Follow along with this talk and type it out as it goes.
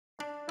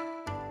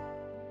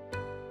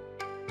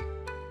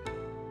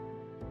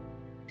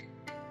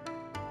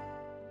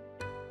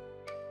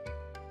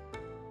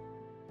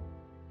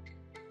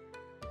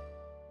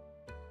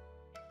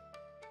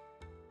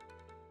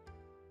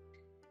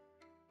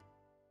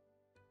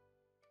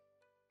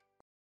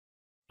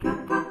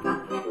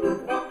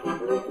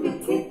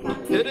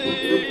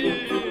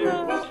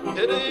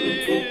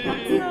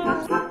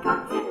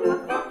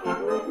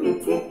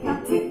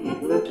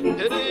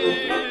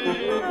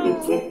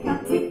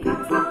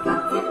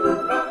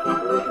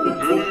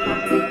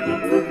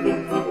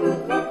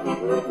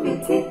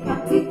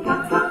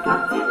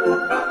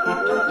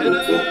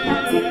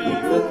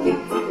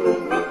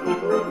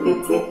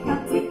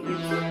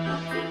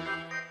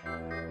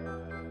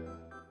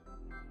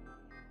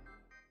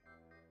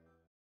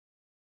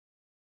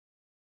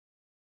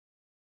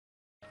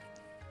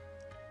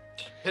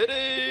Hit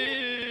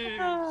him!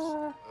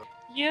 Ah,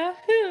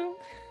 Yahoo!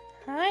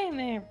 Hi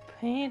there,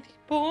 panty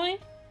boy.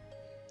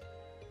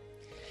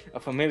 A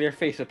familiar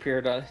face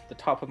appeared at the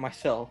top of my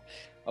cell,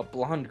 a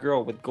blonde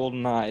girl with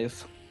golden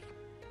eyes.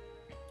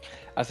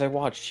 As I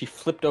watched, she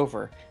flipped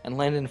over and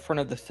landed in front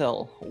of the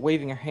cell,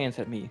 waving her hands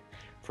at me.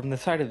 From the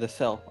side of the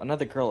cell,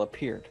 another girl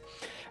appeared,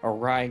 a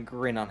wry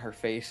grin on her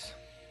face.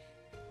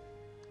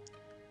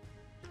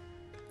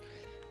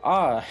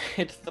 Ah,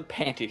 it's the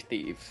panty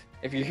thieves.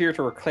 If you're here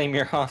to reclaim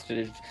your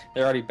hostage,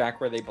 they're already back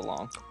where they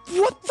belong.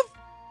 What the?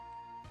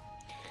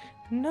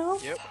 No,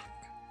 Yep.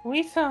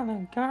 we saw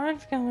the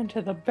guards go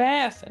into the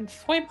bath and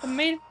swipe the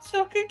maid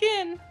silk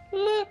again.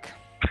 Look.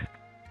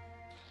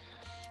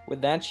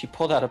 With that, she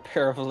pulled out a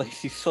pair of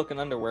lacy silken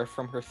underwear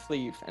from her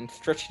sleeves and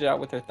stretched it out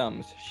with her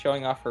thumbs,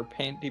 showing off her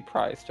panty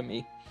prize to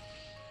me.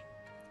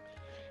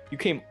 You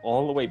came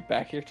all the way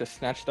back here to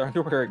snatch their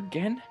underwear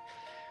again?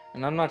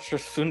 And I'm not sure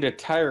Sunda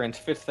Tyrant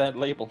fits that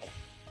label.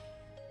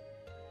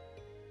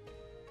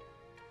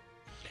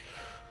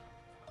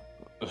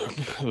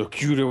 Look,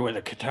 Judo with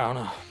a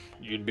katana.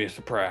 You'd be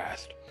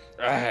surprised.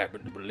 I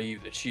happen to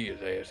believe that she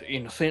is as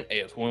innocent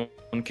as one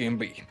can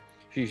be.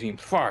 She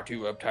seems far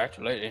too uptight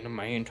to let any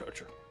man touch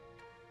her.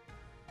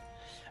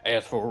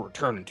 As for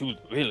returning to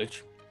the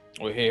village,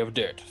 we have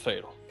debt to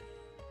settle.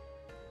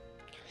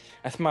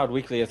 I smiled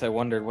weakly as I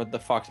wondered what the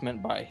fox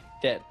meant by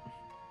debt.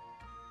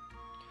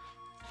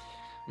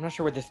 I'm not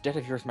sure what this debt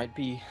of yours might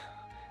be,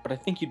 but I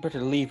think you'd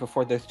better leave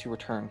before those two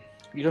return.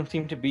 You don't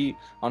seem to be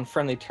on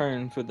friendly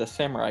terms with the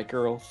samurai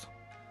girls.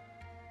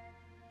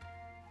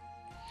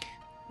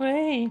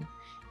 Wait,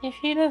 if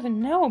he doesn't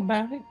know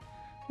about it,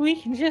 we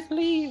can just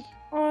leave,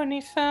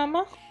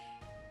 Oni-sama.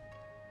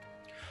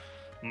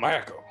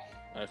 Mako,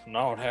 that's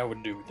not how we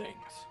do things.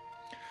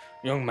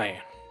 Young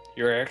man,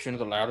 your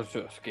actions allowed us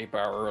to escape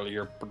our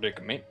earlier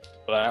predicament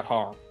without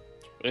harm.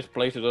 This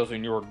places us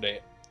in your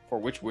debt, for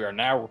which we are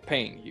now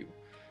repaying you.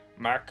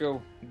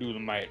 Mako, do the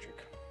magic.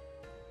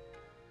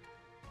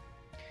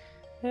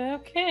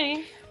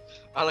 Okay.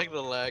 I like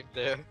the lag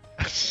there.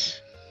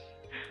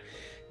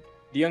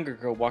 The younger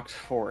girl walked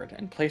forward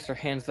and placed her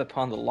hands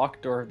upon the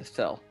locked door of the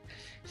cell.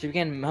 She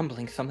began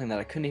mumbling something that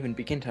I couldn't even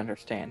begin to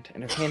understand,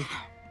 and her hands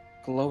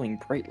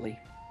glowing brightly.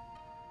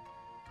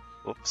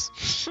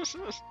 Oops.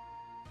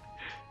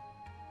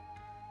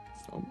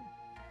 Um,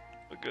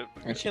 We're good.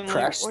 and she Can, like,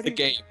 crashed what the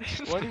do you-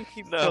 game. Why do you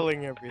keep No.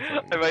 killing everything?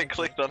 I might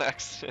clicked on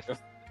accident.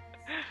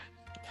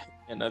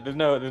 And there's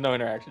no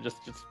interaction, just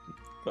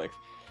clicks.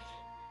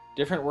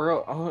 Different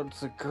world. Oh,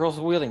 it's the girls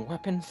wielding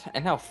weapons,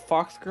 and now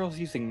fox girls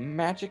using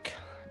magic.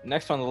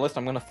 Next on the list,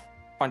 I'm gonna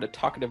find a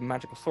talkative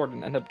magical sword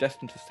and end up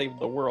destined to save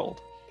the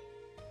world.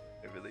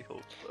 I really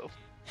hope so.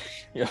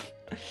 Yeah.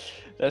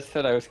 That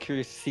said, I was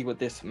curious to see what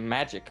this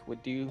magic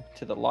would do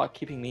to the lock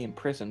keeping me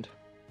imprisoned.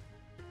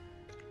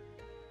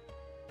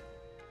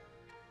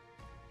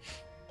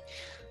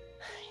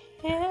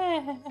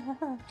 Yeah.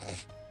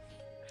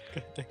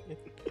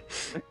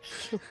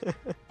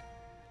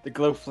 The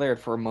glow flared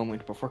for a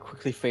moment before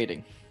quickly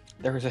fading.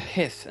 There was a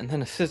hiss and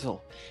then a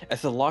sizzle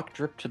as the lock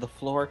dripped to the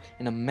floor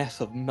in a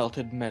mess of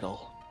melted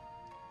metal.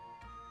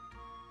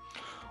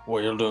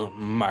 Well done,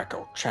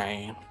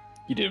 Mako-chan.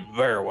 You did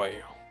very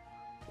well.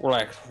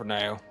 Relax for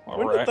now, When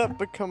did alright? that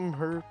become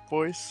her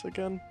voice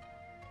again?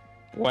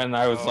 When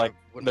I was like,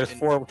 when- there's in-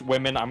 4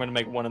 women, I'm gonna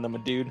make one of them a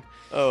dude.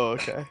 Oh,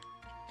 okay.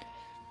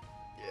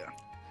 Yeah.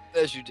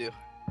 As you do.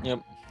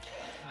 Yep.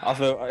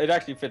 Also, it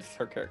actually fits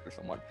her character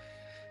somewhat.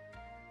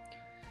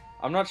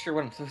 I'm not sure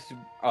what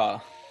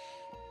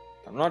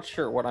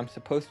I'm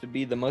supposed to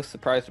be the most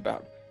surprised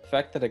about. The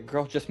fact that a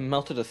girl just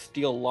melted a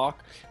steel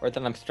lock, or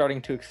that I'm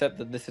starting to accept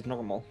that this is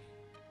normal.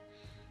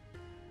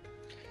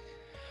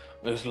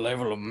 This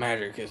level of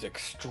magic is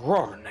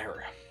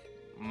extraordinary.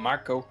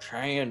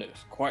 Mako-chan is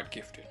quite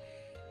gifted.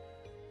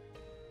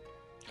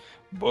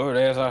 But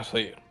as I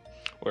said,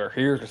 we're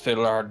here to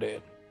settle our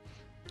debt.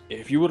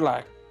 If you would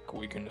like,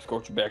 we can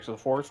escort you back to the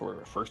forest where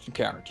we first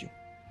encountered you.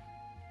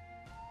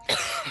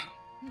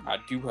 I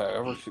do,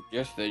 however,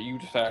 suggest that you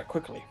decide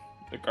quickly.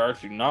 The guards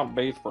do not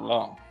bathe for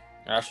long.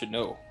 I should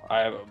know.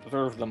 I have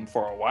observed them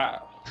for a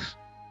while.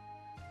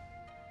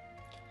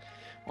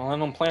 Well, I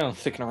don't plan on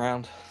sticking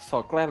around, so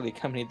I'll gladly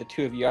accompany the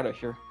two of you out of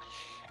here.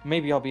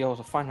 Maybe I'll be able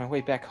to find my way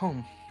back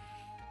home.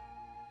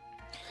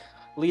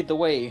 Lead the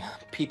way,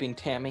 peeping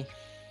Tammy.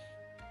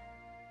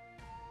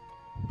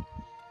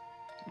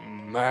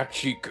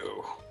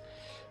 Machiko.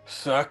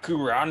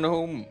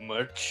 Sakurano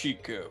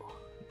Machiko.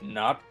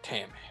 Not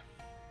Tammy.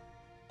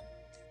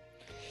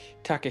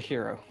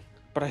 Takahiro.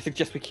 But I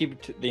suggest we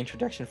keep the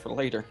introduction for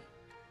later.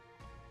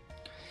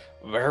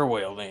 Very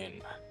well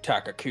then,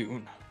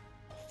 Takakun.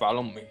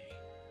 Follow me.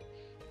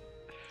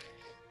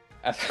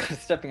 As I was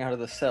stepping out of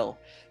the cell,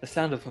 the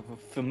sound of a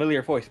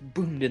familiar voice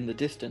boomed in the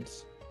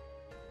distance.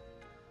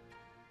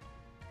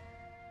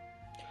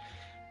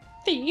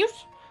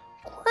 Thieves!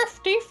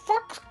 Crafty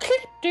fox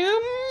can't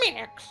do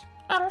mix.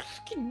 I'll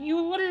skin you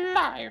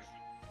alive.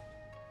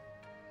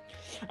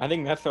 I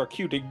think that's our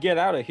cue to get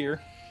out of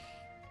here.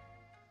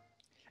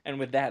 And And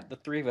with that, the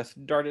three of us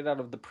darted out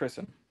of the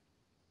prison.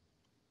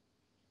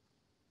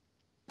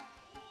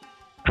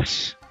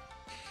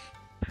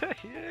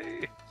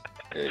 Yay!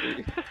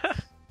 Hey.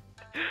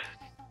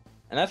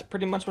 And that's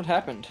pretty much what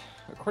happened.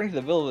 According to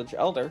the village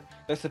elder,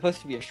 there's supposed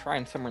to be a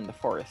shrine somewhere in the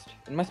forest.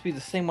 It must be the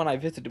same one I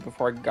visited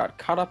before I got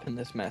caught up in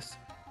this mess.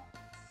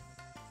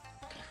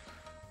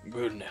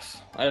 Goodness,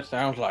 that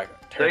sounds like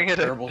a Dang it,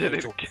 I terrible did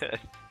it situation.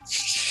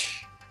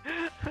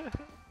 again.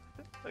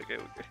 Okay.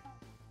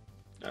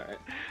 Alright.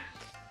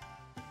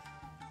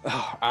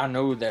 Oh, I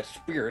know that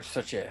spirits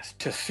such as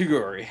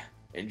Tsuguri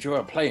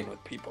enjoy playing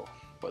with people,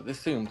 but this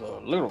seems a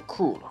little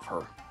cruel of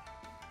her.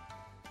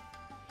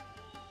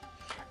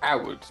 I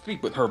would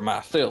speak with her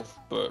myself,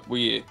 but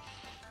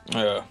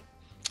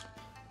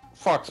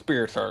fox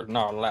spirits are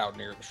not allowed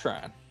near the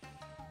shrine.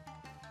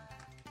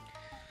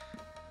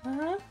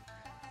 Huh?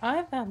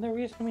 I thought the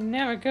reason we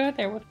never go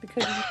there was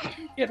because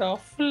you get all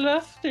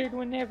flustered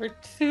whenever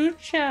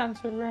Tsuchan's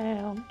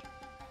around.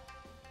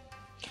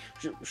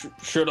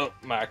 Shut up,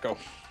 Michael.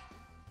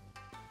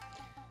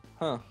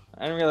 Huh.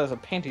 I didn't realize a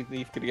panty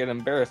thief could get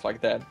embarrassed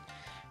like that.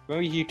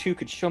 Maybe you two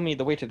could show me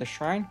the way to the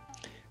shrine?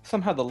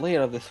 Somehow the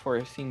layout of this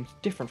forest seems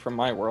different from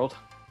my world.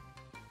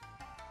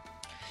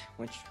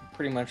 Which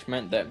pretty much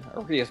meant that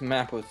Aria's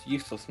map was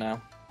useless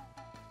now.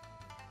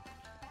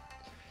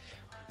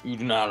 You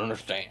do not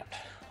understand.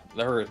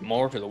 There is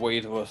more to the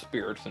ways of us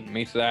spirits than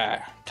meets the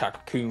eye,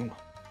 Takakun.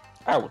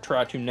 I will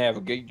try to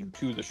navigate you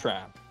to the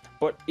shrine,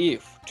 but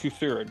if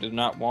Tsura does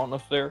not want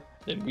us there,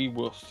 then we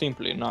will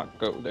simply not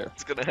go there.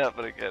 It's gonna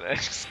happen again. I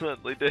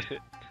accidentally did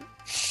it.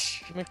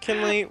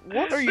 McKinley,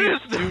 what are you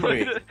There's no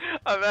way doing? to-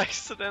 I'm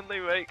accidentally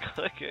right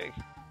clicking.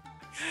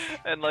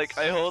 And like,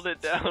 I hold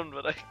it down,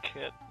 but I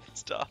can't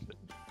stop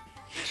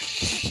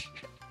it.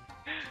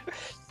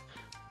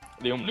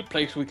 The only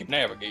place we can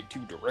navigate to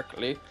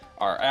directly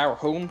are our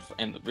homes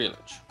and the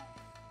village.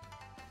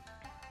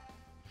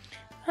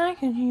 I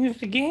can use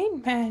the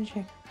gate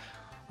magic,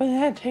 but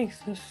that takes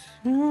a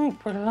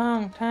super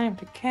long time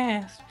to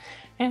cast,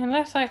 and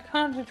unless I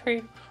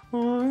concentrate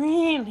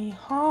really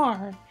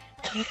hard,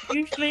 it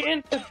usually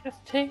ends up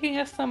just taking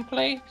us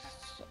someplace,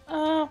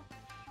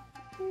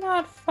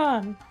 not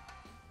fun.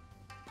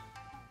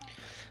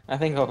 I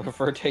think I'll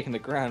prefer taking the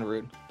ground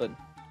route, but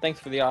thanks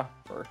for the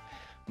offer,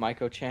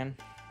 Maiko-chan.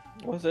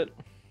 What was it?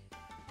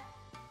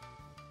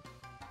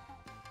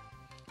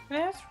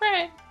 That's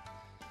right.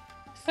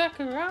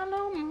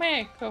 Sakurano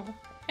Mako,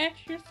 at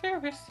your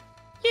service.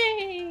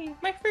 Yay!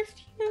 My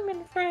first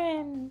human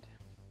friend.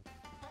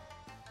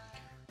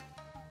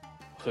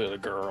 Silly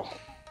girl.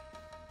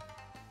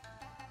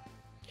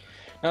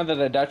 Not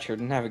that I doubt your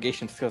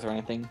navigation skills or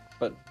anything,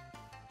 but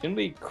didn't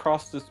we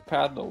cross this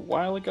path a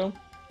while ago?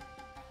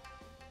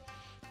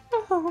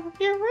 Oh,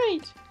 you're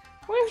right.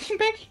 Why are you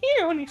back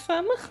here,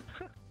 Onisama?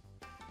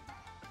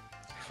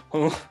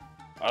 Oh,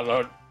 I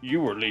thought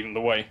you were leading the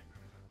way.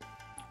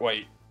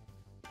 Wait,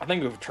 I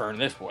think we've turned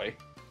this way.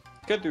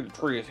 Get through the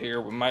trees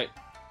here, we might...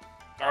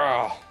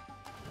 Ah,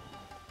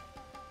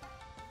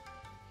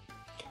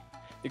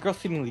 The girl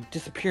seemingly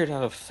disappeared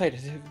out of sight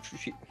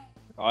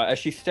as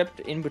she stepped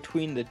in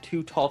between the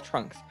two tall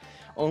trunks,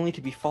 only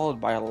to be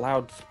followed by a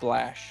loud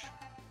splash.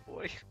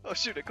 Boy. Oh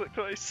shoot, I clicked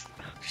twice.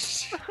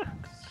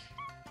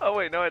 Oh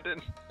wait, no I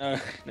didn't. No,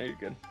 you're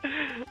good.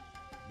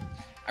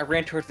 I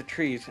ran towards the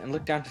trees and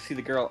looked down to see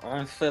the girl,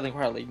 arms flailing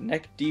wildly,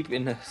 neck deep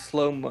in a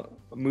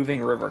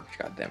slow-moving river.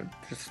 God damn it.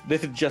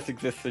 This just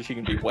exists so she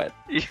can be wet.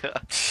 Yeah.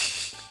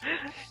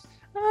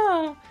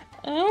 Oh,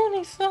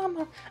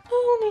 Onisama,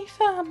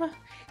 Onisama,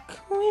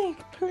 quick,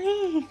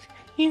 please.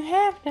 You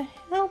have to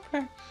help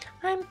her.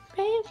 I'm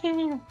begging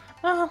you.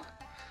 I'll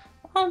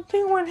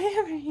do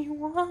whatever you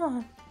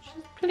want.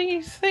 Just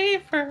please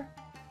save her.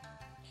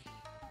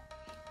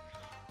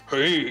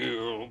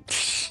 hey,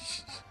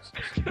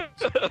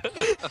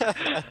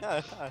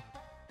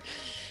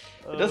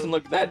 It doesn't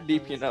look that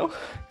deep, you know.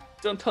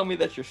 Don't tell me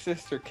that your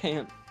sister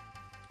can't.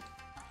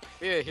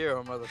 Be a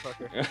hero,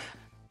 motherfucker.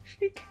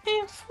 She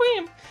can't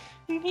swim.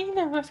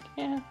 Neither of us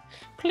can.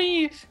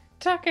 Please,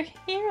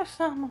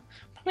 Takahiro-sama,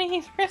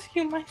 please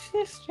rescue my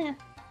sister.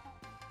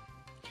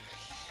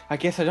 I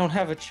guess I don't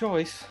have a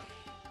choice.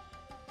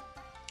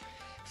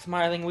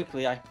 Smiling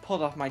weakly, I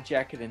pulled off my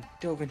jacket and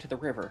dove into the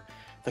river.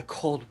 The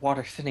cold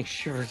water sending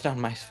shivers down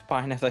my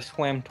spine as I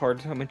swam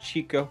towards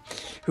Michiko,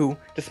 who,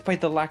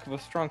 despite the lack of a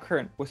strong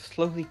current, was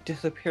slowly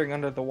disappearing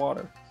under the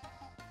water.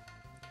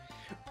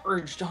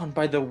 Urged on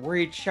by the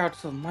worried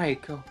shouts of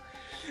Maiko,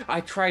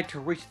 I tried to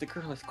reach the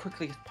girl as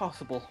quickly as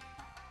possible.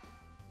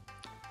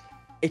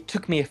 It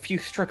took me a few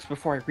strokes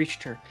before I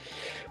reached her,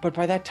 but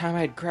by that time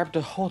I had grabbed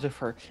a hold of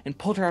her and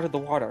pulled her out of the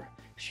water.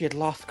 She had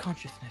lost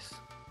consciousness.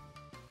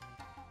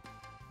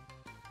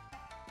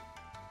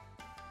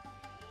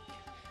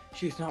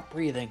 She was not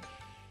breathing.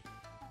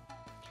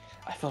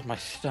 I felt my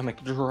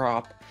stomach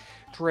drop.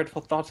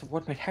 Dreadful thoughts of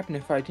what might happen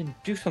if I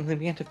didn't do something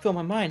began to fill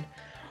my mind.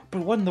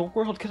 But what in the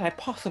world could I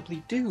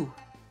possibly do?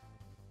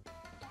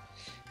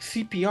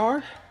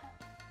 CPR?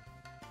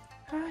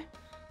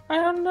 I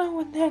don't know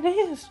what that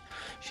is.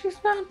 She's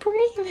not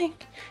breathing.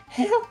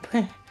 Help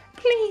her.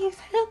 Please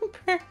help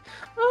her.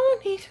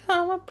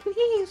 Oni-sama,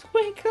 please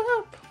wake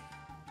up.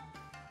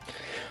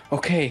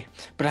 Okay,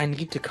 but I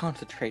need to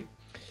concentrate.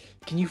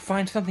 Can you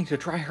find something to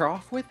dry her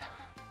off with?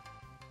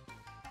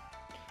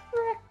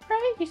 Right.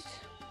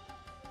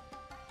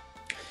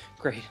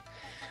 Great.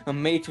 A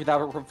mage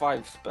without a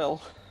revive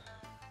spell.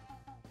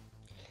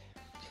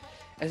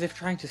 As if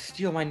trying to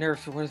steel my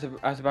nerves for what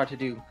I was about to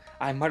do,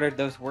 I muttered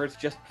those words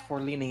just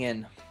before leaning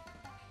in.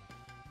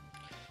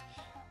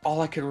 All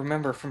I could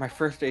remember from my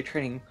first day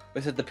training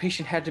was that the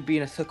patient had to be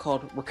in a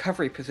so-called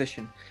recovery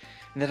position,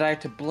 and that I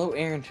had to blow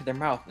air into their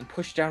mouth and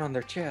push down on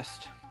their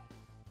chest.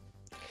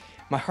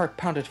 My heart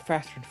pounded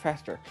faster and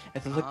faster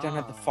as I looked down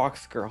at the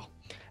fox girl.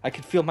 I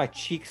could feel my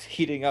cheeks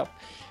heating up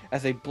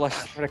as a blush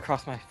spread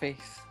across my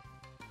face.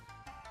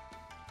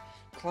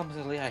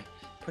 Clumsily, I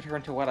put her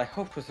into what I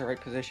hoped was the right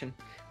position,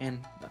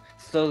 and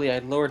slowly I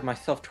lowered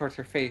myself towards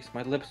her face,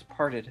 my lips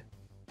parted.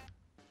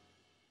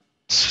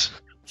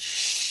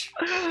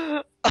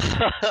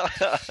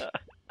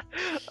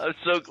 I'm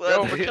so glad.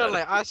 Yo, we had-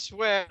 McKinley, I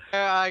swear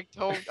I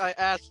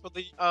asked for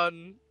the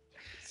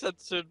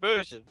uncensored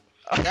version.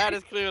 That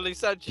is clearly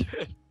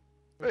censored.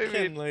 Maybe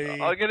McKinley.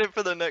 I'll get it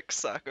for the next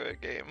Sakura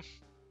game.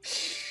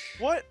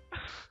 What?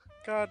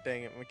 God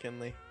dang it,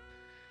 McKinley.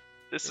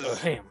 This is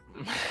Him.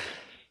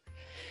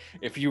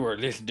 If you were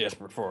this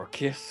desperate for a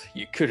kiss,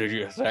 you could have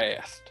just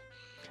asked.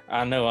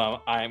 I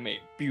know I'm a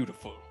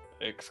beautiful,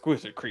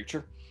 exquisite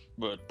creature,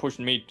 but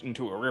pushing me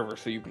into a river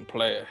so you can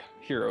play a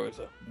hero is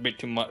a bit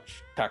too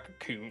much,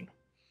 Takahiro.